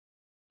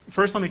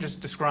First, let me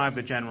just describe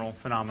the general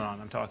phenomenon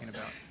I'm talking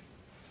about.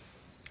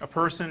 A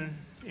person,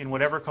 in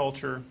whatever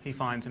culture he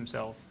finds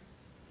himself,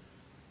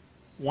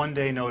 one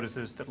day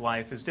notices that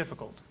life is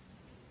difficult.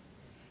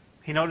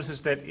 He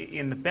notices that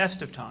in the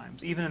best of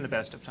times, even in the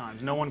best of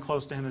times, no one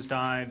close to him has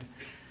died.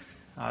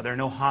 There are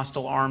no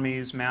hostile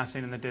armies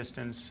massing in the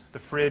distance. The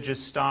fridge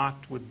is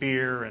stocked with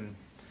beer and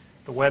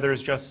the weather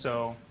is just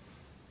so.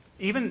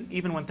 Even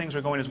when things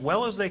are going as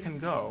well as they can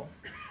go,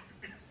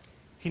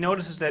 he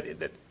notices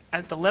that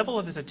at the level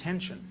of his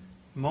attention,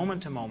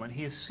 moment to moment,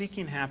 he is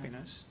seeking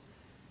happiness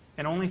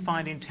and only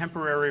finding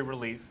temporary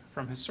relief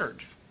from his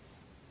search.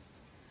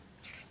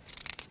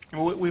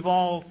 And we've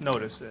all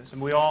noticed this,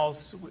 and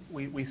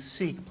we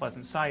seek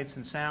pleasant sights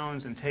and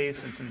sounds and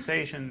tastes and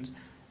sensations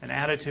and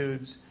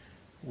attitudes.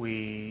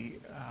 We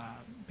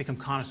become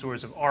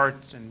connoisseurs of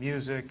art and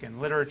music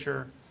and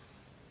literature.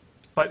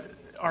 But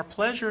our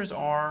pleasures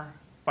are,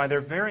 by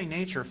their very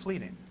nature,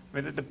 fleeting.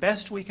 I mean, the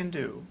best we can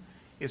do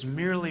is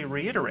merely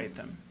reiterate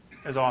them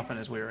as often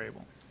as we are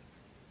able.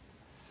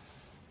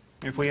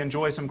 If we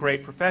enjoy some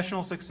great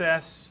professional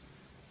success,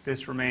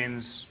 this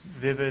remains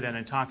vivid and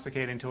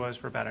intoxicating to us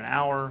for about an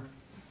hour,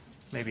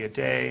 maybe a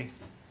day.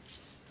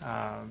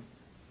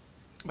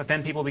 But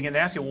then people begin to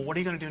ask you, well, what are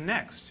you going to do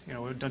next? You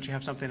know, don't you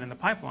have something in the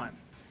pipeline?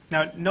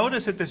 Now,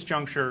 notice at this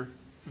juncture,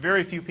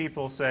 very few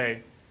people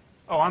say,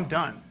 oh, I'm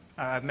done.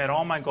 I've met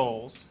all my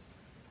goals,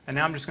 and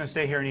now I'm just going to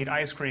stay here and eat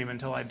ice cream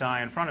until I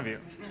die in front of you.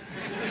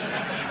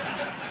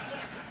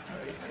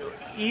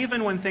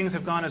 Even when things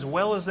have gone as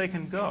well as they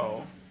can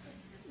go,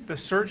 the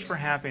search for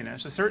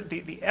happiness,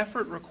 the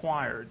effort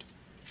required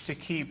to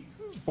keep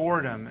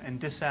boredom and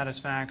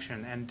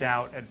dissatisfaction and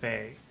doubt at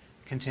bay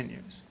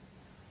continues.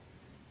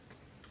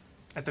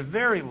 At the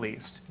very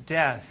least,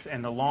 death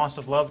and the loss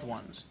of loved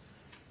ones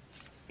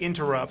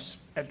interrupts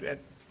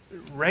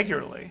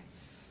regularly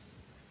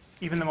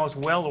even the most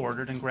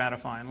well-ordered and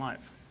gratifying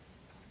life.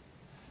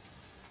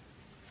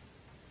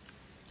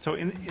 So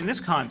in this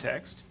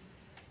context,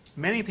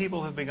 many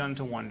people have begun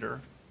to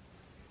wonder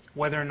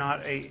whether or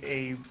not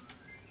a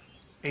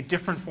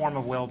different form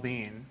of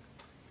well-being,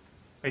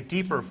 a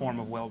deeper form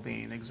of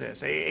well-being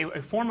exists, a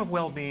form of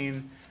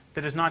well-being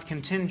that is not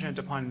contingent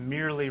upon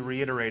merely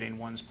reiterating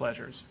one's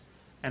pleasures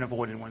and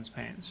avoiding one's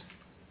pains.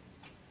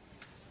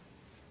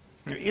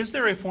 Is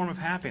there a form of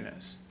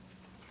happiness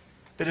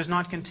that is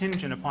not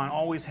contingent upon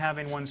always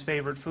having one's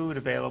favorite food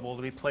available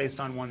to be placed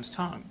on one's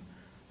tongue,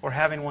 or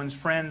having one's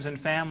friends and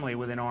family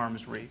within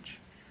arm's reach,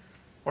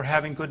 or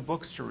having good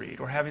books to read,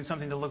 or having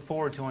something to look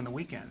forward to on the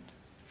weekend?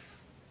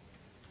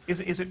 Is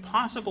it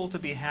possible to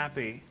be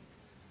happy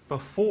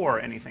before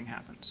anything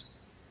happens,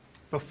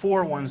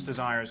 before one's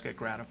desires get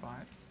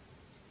gratified,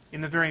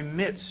 in the very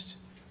midst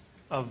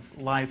of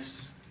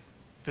life's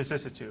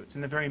vicissitudes,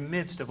 in the very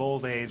midst of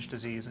old age,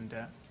 disease, and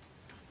death?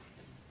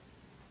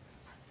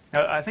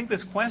 Now, I think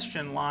this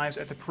question lies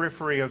at the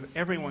periphery of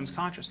everyone's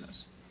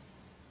consciousness.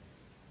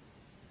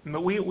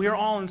 But we are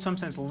all, in some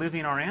sense,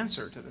 living our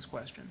answer to this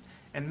question.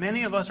 And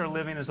many of us are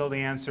living as though the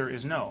answer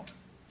is no.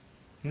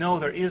 No,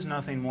 there is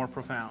nothing more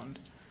profound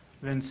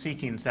than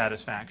seeking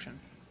satisfaction,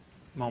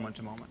 moment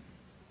to moment.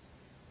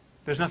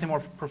 There's nothing more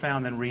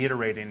profound than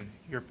reiterating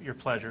your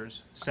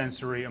pleasures,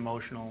 sensory,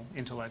 emotional,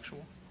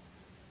 intellectual.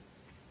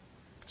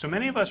 So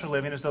many of us are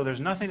living as though there's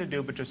nothing to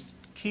do but just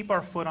keep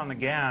our foot on the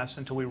gas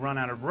until we run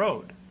out of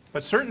road.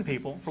 But certain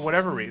people, for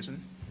whatever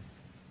reason,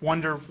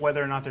 wonder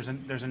whether or not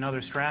there's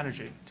another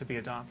strategy to be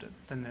adopted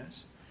than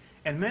this.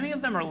 And many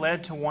of them are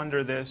led to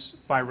wonder this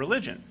by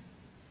religion,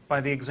 by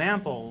the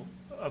example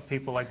of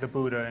people like the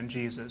Buddha and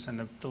Jesus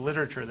and the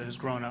literature that has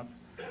grown up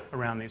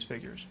around these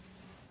figures.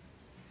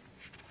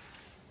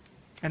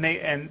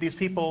 And these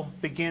people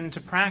begin to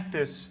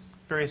practice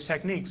various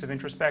techniques of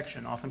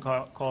introspection, often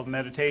called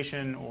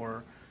meditation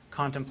or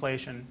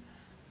contemplation,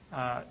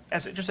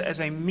 just as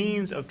a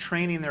means of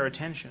training their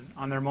attention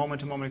on their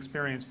moment-to-moment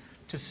experience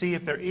to see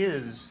if there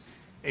is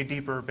a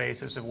deeper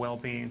basis of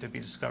well-being to be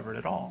discovered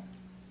at all.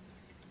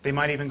 They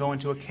might even go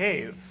into a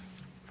cave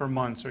for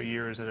months or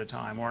years at a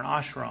time, or an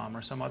ashram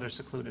or some other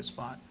secluded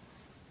spot.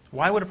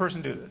 Why would a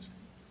person do this?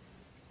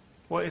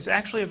 Well, it's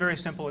actually a very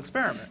simple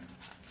experiment.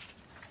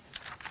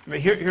 I mean,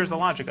 here's the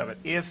logic of it.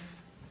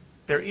 If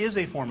there is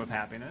a form of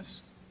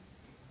happiness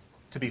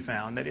to be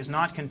found that is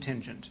not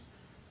contingent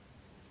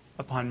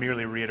upon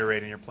merely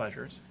reiterating your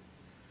pleasures,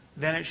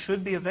 then it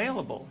should be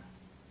available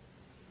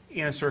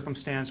in a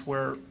circumstance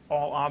where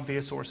all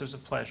obvious sources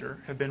of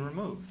pleasure have been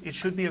removed. It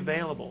should be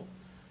available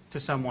to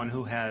someone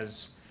who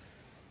has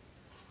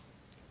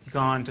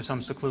gone to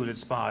some secluded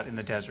spot in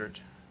the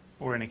desert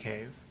or in a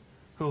cave,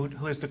 who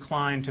has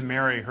declined to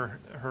marry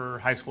her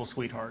high school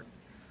sweetheart,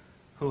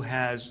 who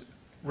has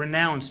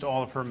renounced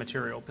all of her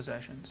material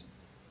possessions.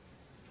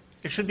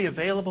 It should be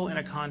available in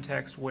a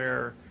context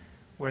that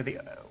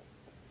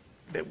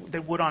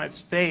would on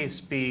its face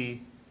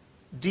be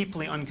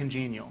deeply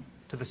uncongenial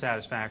to the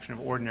satisfaction of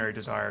ordinary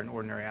desire and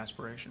ordinary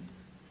aspiration.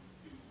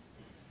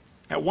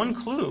 Now, one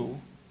clue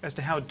as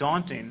to how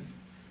daunting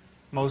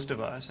most of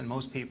us and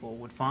most people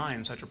would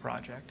find such a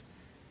project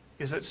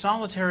is that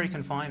solitary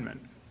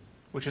confinement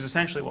which is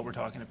essentially what we're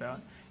talking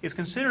about, is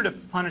considered a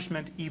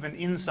punishment even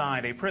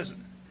inside a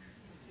prison.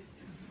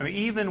 I mean,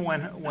 even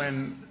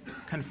when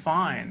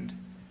confined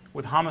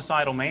with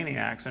homicidal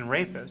maniacs and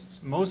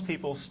rapists, most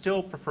people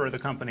still prefer the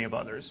company of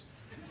others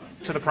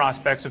to the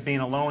prospects of being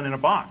alone in a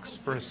box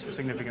for a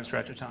significant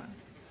stretch of time.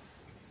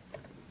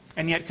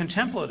 And yet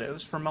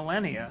contemplatives for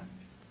millennia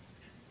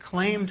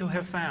claim to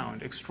have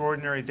found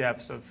extraordinary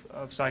depths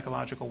of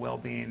psychological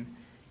well-being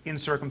in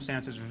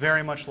circumstances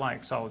very much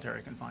like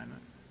solitary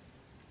confinement.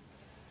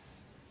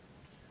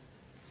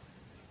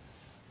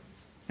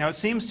 Now, it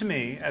seems to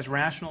me, as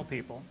rational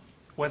people,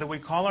 whether we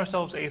call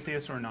ourselves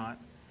atheists or not,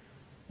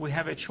 we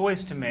have a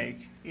choice to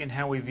make in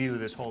how we view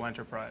this whole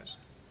enterprise.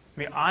 I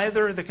mean,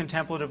 either the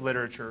contemplative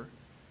literature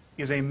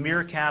is a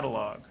mere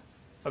catalog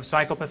of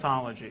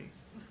psychopathology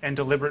and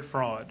deliberate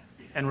fraud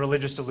and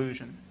religious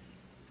delusion,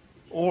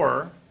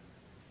 or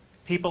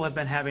people have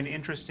been having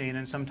interesting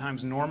and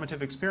sometimes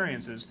normative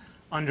experiences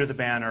under the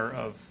banner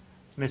of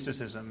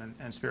mysticism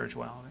and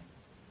spirituality.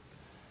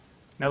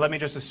 Now, let me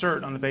just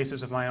assert, on the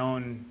basis of my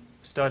own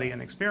study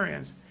and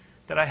experience,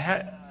 that I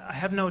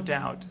have no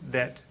doubt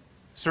that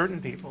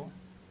certain people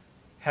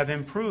have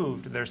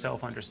improved their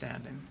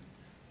self-understanding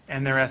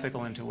and their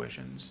ethical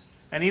intuitions,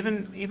 and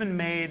even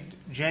made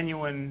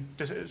genuine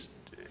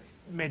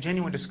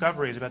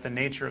discoveries about the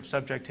nature of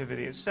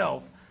subjectivity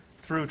itself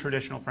through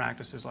traditional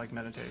practices like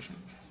meditation.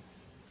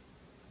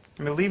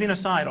 I mean, leaving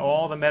aside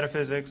all the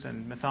metaphysics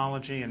and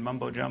mythology and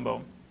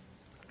mumbo-jumbo,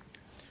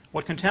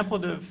 what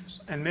contemplatives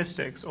and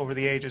mystics over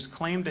the ages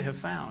claim to have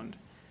found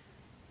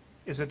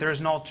is that there is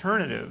an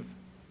alternative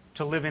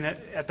to living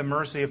at the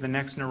mercy of the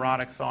next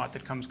neurotic thought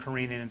that comes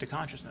careening into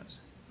consciousness.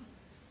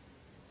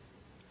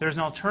 There's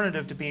an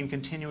alternative to being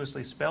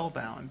continuously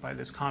spellbound by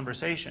this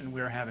conversation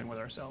we are having with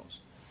ourselves.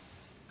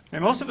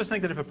 And most of us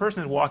think that if a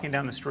person is walking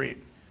down the street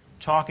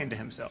talking to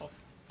himself,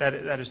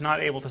 that is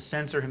not able to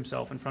censor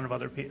himself in front of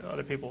other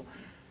people,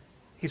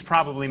 he's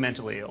probably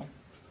mentally ill.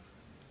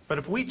 But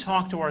if we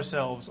talk to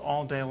ourselves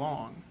all day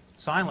long,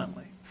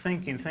 silently,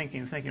 thinking,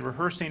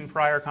 rehearsing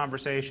prior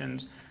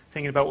conversations,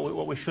 thinking about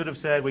what we should have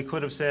said, we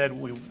could have said,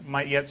 we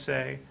might yet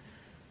say,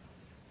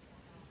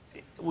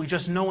 we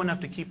just know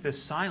enough to keep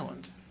this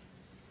silent,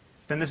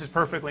 then this is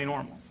perfectly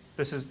normal.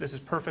 This is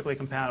perfectly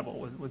compatible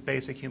with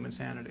basic human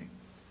sanity.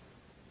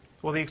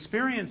 Well, the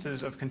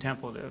experiences of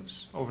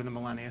contemplatives over the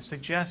millennia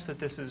suggest that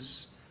this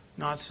is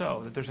not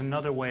so, that there's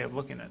another way of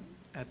looking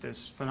at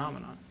this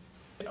phenomenon.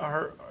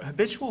 Our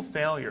habitual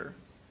failure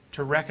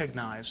to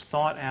recognize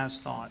thought as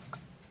thought,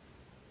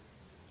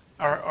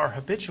 our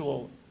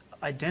habitual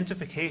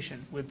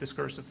identification with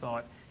discursive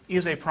thought,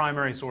 is a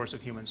primary source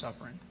of human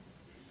suffering.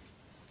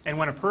 And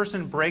when a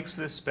person breaks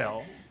this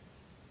spell,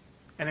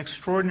 an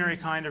extraordinary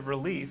kind of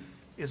relief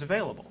is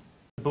available.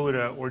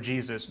 Buddha or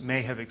Jesus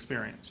may have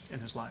experienced in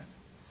his life.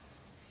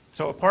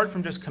 So apart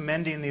from just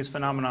commending these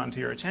phenomena to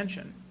your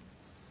attention,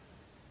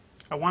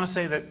 I want to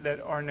say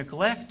that our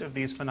neglect of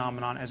these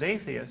phenomena as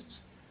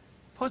atheists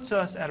puts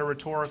us at a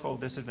rhetorical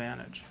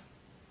disadvantage,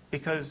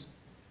 because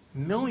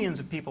millions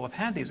of people have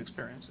had these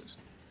experiences,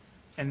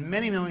 and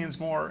many millions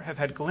more have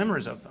had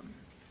glimmers of them.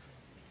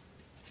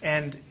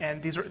 And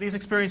these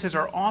experiences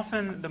are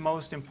often the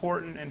most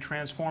important and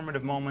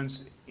transformative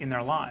moments in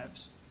their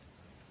lives.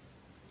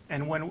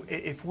 And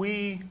if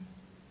we,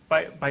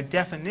 by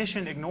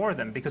definition, ignore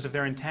them because of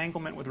their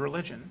entanglement with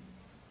religion,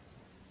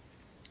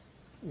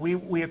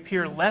 we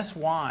appear less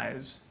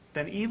wise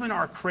than even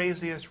our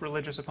craziest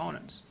religious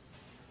opponents.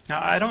 Now,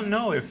 I don't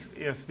know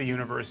if the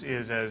universe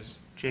is, as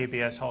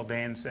J.B.S.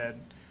 Haldane said,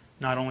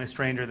 not only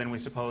stranger than we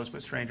suppose,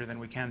 but stranger than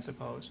we can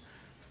suppose.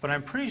 But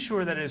I'm pretty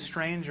sure that it is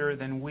stranger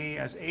than we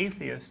as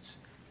atheists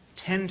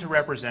tend to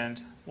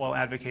represent while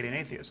advocating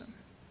atheism.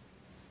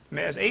 I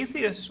mean, as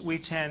atheists, we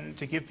tend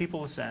to give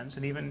people a sense,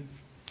 and even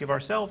give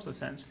ourselves a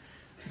sense,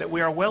 that we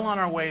are well on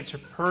our way to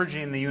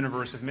purging the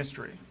universe of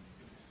mystery.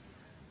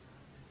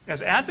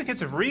 As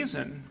advocates of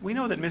reason, we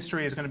know that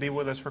mystery is going to be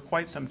with us for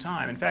quite some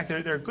time. In fact,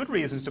 there are good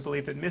reasons to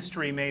believe that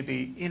mystery may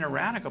be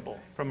ineradicable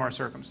from our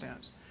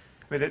circumstance.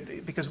 I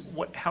mean, because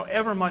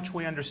however much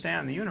we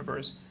understand the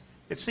universe,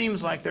 it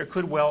seems like there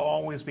could well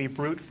always be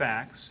brute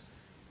facts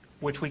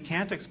which we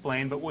can't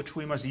explain, but which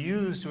we must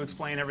use to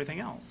explain everything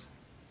else.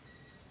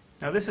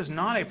 Now, this is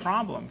not a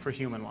problem for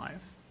human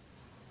life.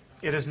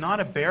 It is not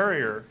a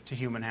barrier to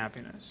human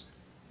happiness.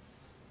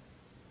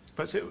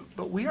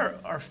 But we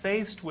are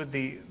faced with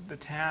the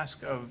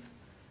task of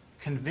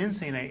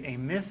convincing a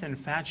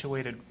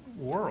myth-infatuated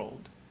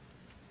world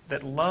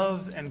that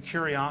love and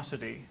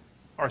curiosity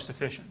are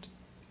sufficient,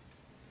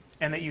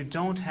 and that you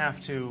don't have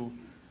to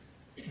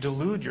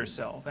delude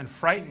yourself and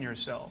frighten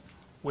yourself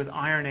with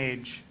Iron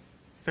Age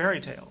fairy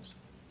tales.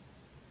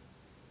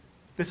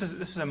 This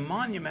is a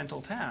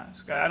monumental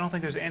task. I don't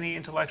think there's any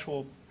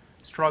intellectual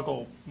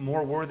struggle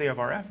more worthy of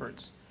our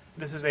efforts.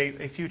 This is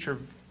a future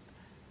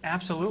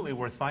absolutely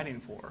worth fighting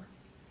for.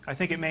 I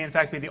think it may in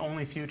fact be the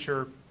only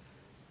future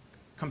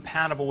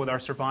compatible with our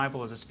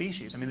survival as a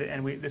species. I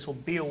mean, this will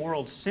be a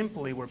world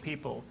simply where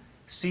people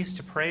cease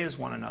to praise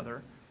one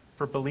another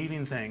for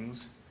believing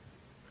things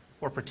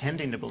or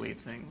pretending to believe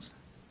things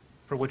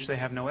for which they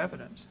have no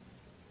evidence.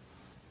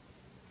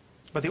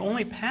 But the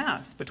only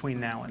path between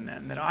now and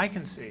then that I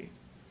can see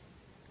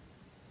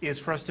is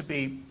for us to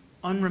be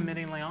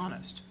unremittingly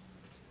honest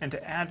and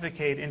to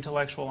advocate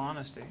intellectual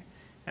honesty.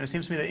 And it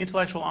seems to me that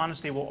intellectual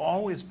honesty will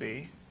always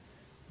be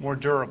more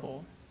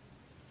durable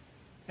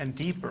and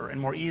deeper and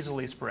more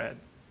easily spread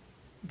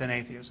than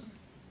atheism.